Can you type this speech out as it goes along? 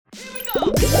Hi,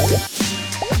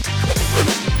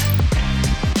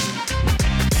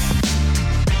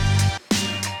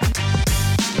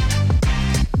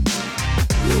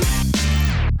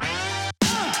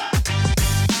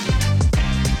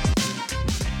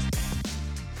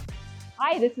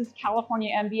 this is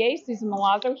California MBA, Susan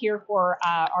Milazzo here for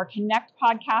our Connect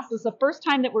podcast. This is the first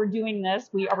time that we're doing this.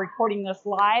 We are recording this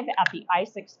live at the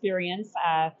ICE Experience.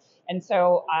 And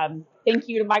so thank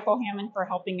you to Michael Hammond for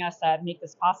helping us make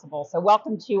this possible. So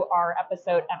welcome to our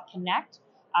episode of Connect,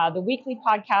 the weekly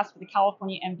podcast for the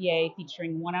California MBA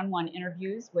featuring one-on-one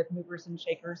interviews with movers and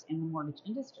shakers in the mortgage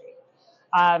industry.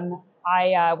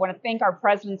 I want to thank our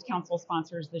President's Council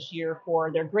sponsors this year for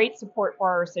their great support for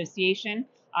our association,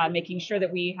 making sure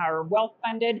that we are well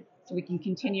funded so we can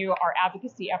continue our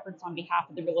advocacy efforts on behalf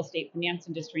of the real estate finance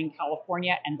industry in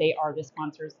California, and they are the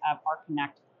sponsors of our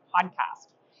Connect podcast.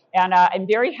 And I'm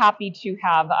very happy to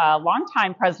have a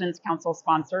longtime President's Council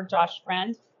sponsor, Josh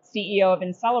Friend, CEO of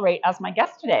Incelerate, as my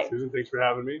guest today. Susan, thanks for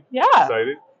having me. Yeah.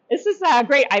 Excited. This is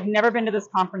great. I've never been to this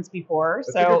conference before,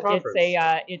 That's so a good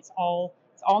conference. it's all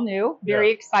new,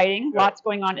 very exciting. Yeah. Lots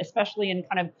going on, especially in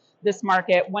kind of this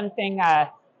market. One thing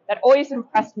that always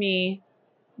impressed me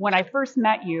when I first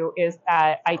met you is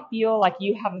that I feel like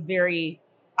you have a very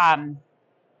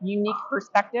unique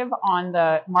perspective on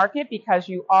the market because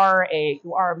you are a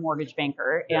mortgage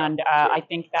banker, and I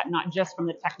think that not just from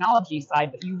the technology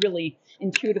side, but you really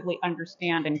intuitively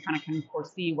understand and kind of can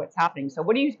foresee what's happening. So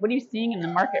what are you seeing in the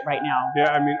market right now?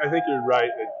 Yeah, I mean, I think you're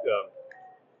right.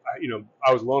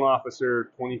 I was a loan officer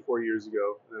 24 years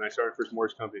ago, and then I started First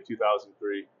Mortgage Company in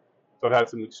 2003. So I've had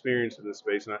some experience in this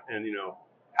space, and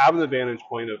having the vantage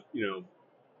point of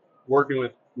working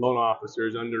with loan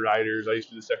officers, underwriters. I used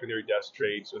to do secondary desk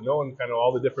trade, so knowing kind of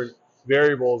all the different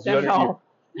variables, you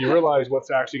realize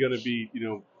what's actually going to be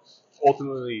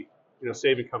ultimately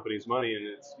saving companies money, and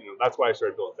it's that's why I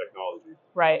started building technology.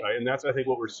 Right. And that's I think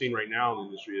what we're seeing right now in the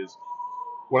industry is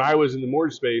when I was in the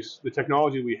mortgage space, the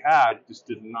technology we had just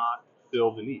did not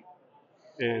fill the need.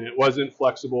 And it wasn't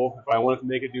flexible. If I wanted to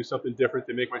make it do something different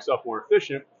to make myself more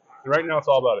efficient, and right now it's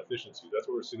all about efficiency. That's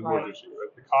what we're seeing in the mortgage industry. Right?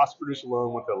 The cost to produce a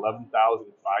loan went to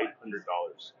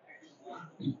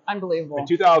 $11,500. Unbelievable. In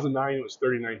 2009, it was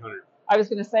 $3,900. I was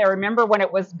going to say, I remember when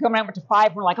it was coming up to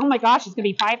 $5,000, we're like, oh my gosh, it's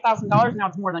going to be $5,000. Now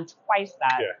it's more than twice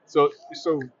that. Yeah. So,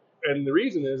 and the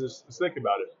reason is think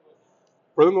about it.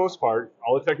 For the most part,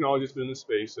 all the technology that's been in the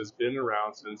space has been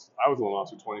around since I was a loan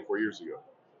officer 24 years ago.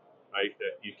 Right?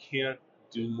 That you can't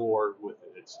do more with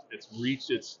it. It's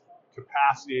reached its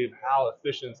capacity of how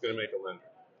efficient it's going to make a lender.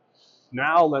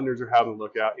 Now lenders are having to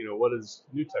look at, what does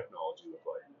new technology look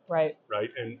like?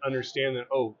 Right. And understand that,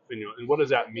 and what does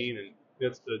that mean? And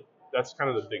that's kind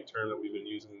of the big term that we've been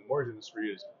using in the mortgage industry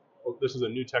is, well, this is a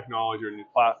new technology or a new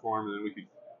platform, and then we could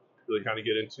really kind of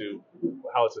get into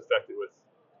how it's affected with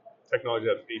technology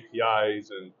that has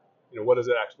APIs and what does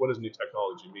new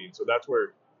technology mean? So that's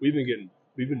where we've been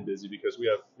busy because we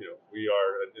are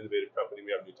an innovative company.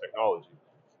 We have new technology,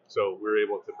 so we're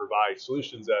able to provide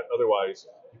solutions that otherwise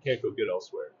you can't go get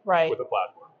elsewhere. Right. With a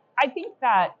platform. I think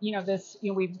that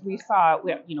we saw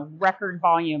record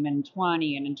volume in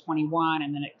 20 and in 21,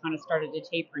 and then it kind of started to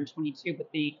taper in 22.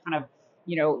 But the kind of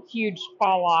huge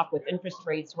fall off with interest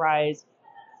rates rise,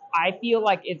 I feel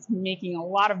like it's making a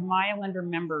lot of my lender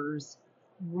members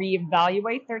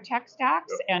reevaluate their tech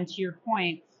stacks. Yep. And to your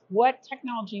point, what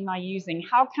technology am I using?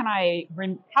 How can I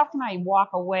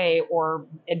walk away or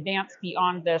advance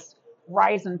beyond this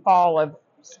rise and fall of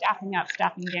staffing up,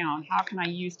 staffing down? How can I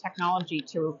use technology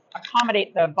to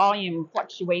accommodate the volume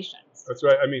fluctuations? That's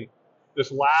right. I mean,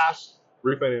 this last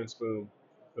refinance boom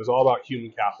was all about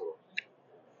human capital.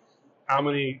 How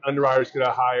many underwriters could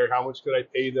I hire? How much could I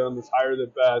pay them? Let's hire the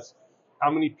best.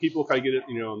 How many people could I get in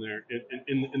there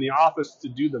in the office to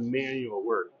do the manual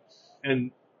work?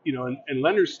 And and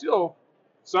lenders still,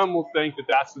 some will think that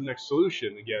that's the next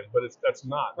solution again, but that's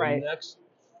not. Right. The next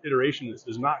iteration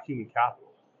is not human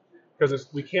capital, because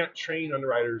we can't train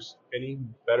underwriters any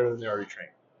better than they already trained.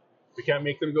 We can't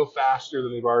make them go faster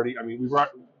than they've already. I mean,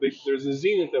 there's a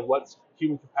zenith of what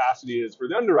human capacity is for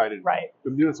the underwriting. Right.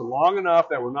 We've been doing it long enough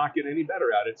that we're not getting any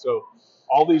better at it. So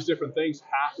all these different things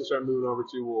have to start moving over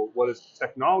to, well, what is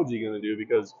technology going to do?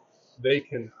 Because that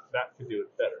can do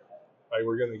it better. Right?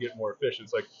 We're going to get more efficient.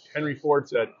 It's like Henry Ford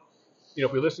said,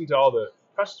 if we listen to all the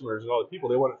customers and all the people,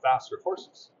 they wanted faster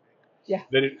horses. Yeah.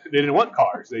 They didn't want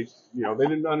cars. They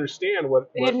didn't understand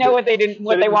what they didn't know what they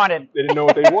wanted. They didn't know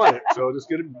what they wanted. So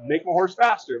just make my horse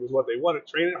faster. It was what they wanted.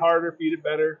 Train it harder, feed it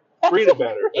better, breed it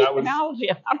better. That was analogy.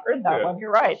 I've heard that one.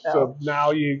 You're right, though. So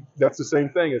now that's the same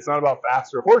thing. It's not about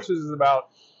faster horses. It's about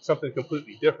something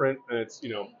completely different. And it's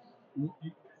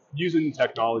using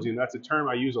technology, and that's a term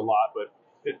I use a lot, but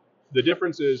the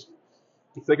difference is,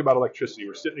 think about electricity.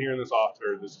 We're sitting here in this office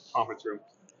or this conference room,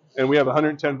 and we have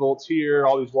 110 volts here,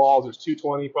 all these walls, there's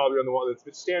 220 probably on the wall.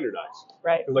 It's standardized.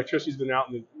 Right. Electricity's been out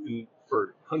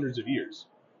for hundreds of years.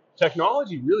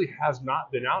 Technology really has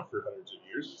not been out for hundreds of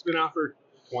years. It's been out for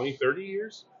 20, 30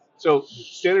 years. So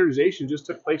standardization just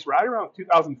took place right around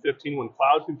 2015 when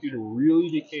cloud computing really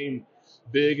became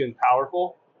big and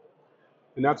powerful.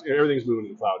 And that's everything's moving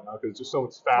to the cloud now because it's just so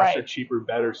much faster, Right. cheaper,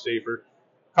 better, safer.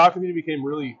 Cloud computing became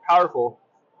really powerful.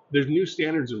 There's new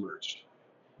standards emerged.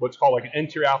 What's called like an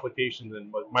end-tier application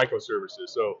and microservices.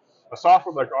 So a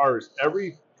software like ours,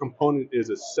 every component is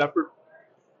a separate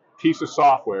piece of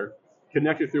software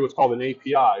connected through what's called an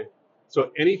API.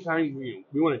 So anytime we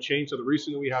want to change something,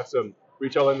 recently we had some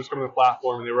retail lenders come on the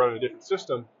platform and they were on a different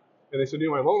system. And they said,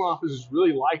 my loan office is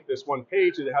really like this one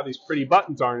page that had these pretty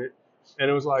buttons on it. And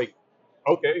it was like,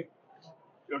 okay,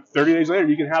 30 days later,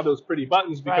 you can have those pretty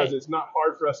buttons because Right. it's not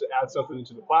hard for us to add something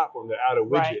into the platform, to add a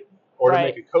widget Right. or to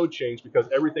Right. make a code change because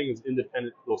everything is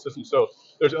independent little systems. So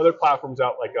there's other platforms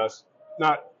out like us,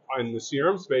 not in the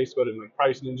CRM space, but in the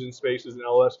pricing engine spaces and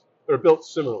LS, that are built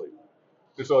similarly.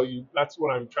 And so that's what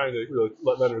I'm trying to really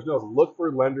let lenders know. Look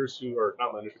for lenders who are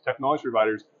not lenders, but technology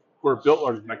providers who are built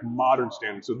on like modern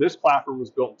standards. So this platform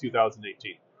was built in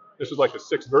 2018. This was like the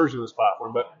 6th version of this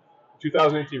platform, but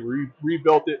 2018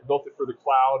 rebuilt it, built it for the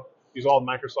cloud. Use all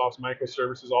Microsoft's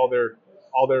microservices, all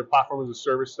their platform as a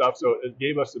service stuff. So it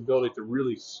gave us the ability to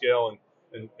really scale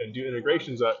and do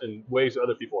integrations in ways that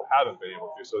other people haven't been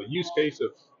able to. So the use case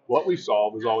of what we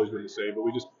solved has always been the same, but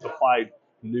we just applied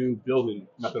new building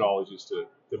methodologies to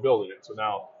building it. So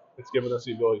now it's given us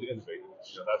the ability to innovate.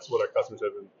 That's what our customers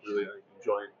have been really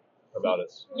enjoying about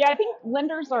us. Yeah, I think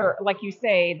lenders are, like you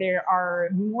say, they are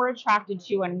more attracted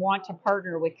to and want to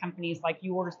partner with companies like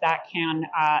yours that can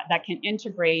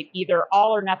integrate either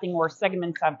all or nothing or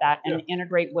segments of that and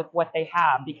integrate with what they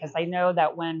have. Because I know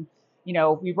that when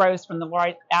we rose from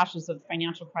the ashes of the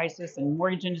financial crisis and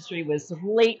mortgage industry was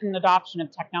late in adoption of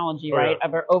technology, right,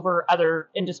 over other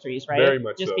industries, right? Very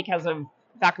much just so. because of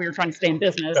the fact we were trying to stay in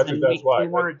business That's why. we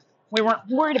weren't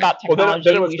worried about technology.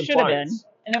 Then it was we should have been.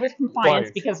 And it was compliance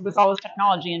because it was always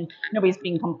technology and nobody's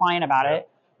being compliant about it.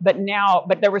 But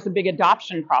there was a big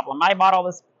adoption problem. I bought all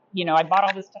this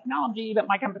technology, but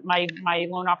my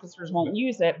loan officers won't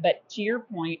use it. But to your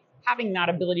point, having that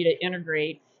ability to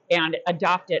integrate and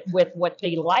adopt it with what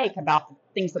they like about the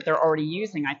things that they're already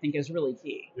using, I think is really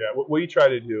key. Yeah, what we try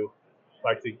to do,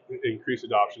 like to increase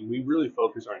adoption, we really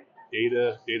focus on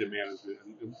data management.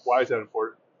 And why is that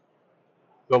important?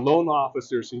 The loan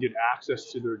officers can get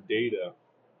access to their data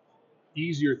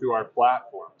easier through our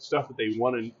platform, stuff that they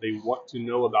want to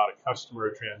know about a customer,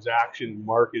 a transaction,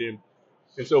 marketing,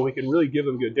 and so we can really give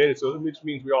them good data. So which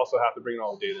means we also have to bring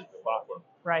all the data to the platform.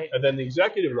 Right. And then the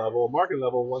executive level, marketing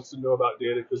level, wants to know about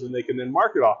data because then they can then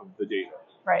market off of the data.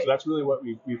 Right. So that's really what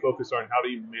we focus on. How do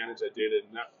you manage that data?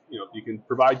 And that, you can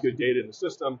provide good data in the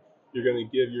system, you're going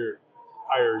to give your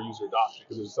higher user adoption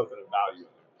because there's something of value in it.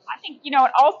 I think,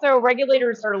 also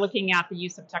regulators are looking at the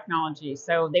use of technology.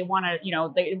 So they want to,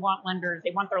 they want lenders,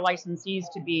 they want their licensees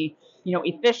to be,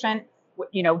 efficient,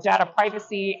 data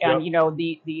privacy and,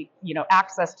 the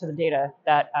access to the data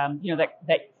that,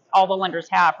 that all the lenders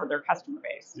have for their customer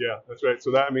base. Yeah, that's right.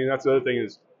 So that's the other thing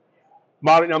is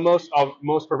modern. Now,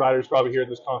 most providers probably here at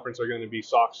this conference are going to be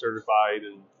SOC certified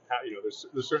and,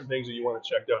 there's certain things that you want to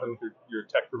check definitely with your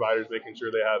tech providers, making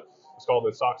sure they have what's called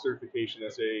the SOC certification,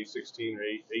 SA 16 or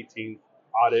 18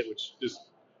 audit, which just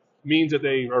means that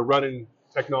they are running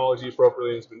technology appropriately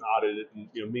and it's been audited,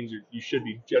 and means you should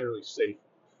be generally safe.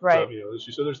 Right.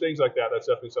 So there's things like that. That's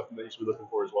definitely something that you should be looking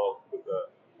for as well with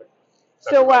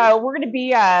So we're going to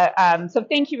be, so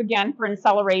thank you again for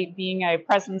Incelerate being a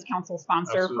President's Council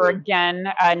sponsor Absolutely. for again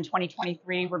in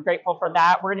 2023. We're grateful for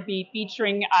that. We're going to be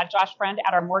featuring Josh Friend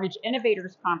at our Mortgage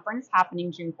Innovators Conference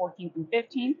happening June 14th and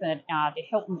 15th at the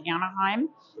Hilton Anaheim,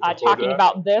 talking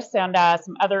about this and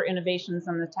some other innovations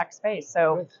in the tech space.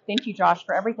 So thank you, Josh,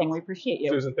 for everything. We appreciate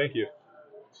you. Susan, thank you.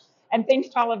 And thanks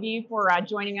to all of you for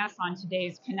joining us on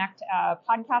today's Connect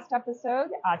podcast episode.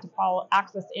 To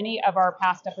access any of our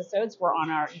past episodes,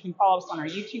 you can follow us on our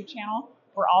YouTube channel.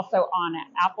 We're also on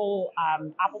Apple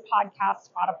Podcasts,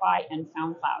 Spotify, and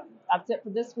SoundCloud. That's it for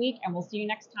this week, and we'll see you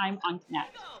next time on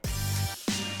Connect.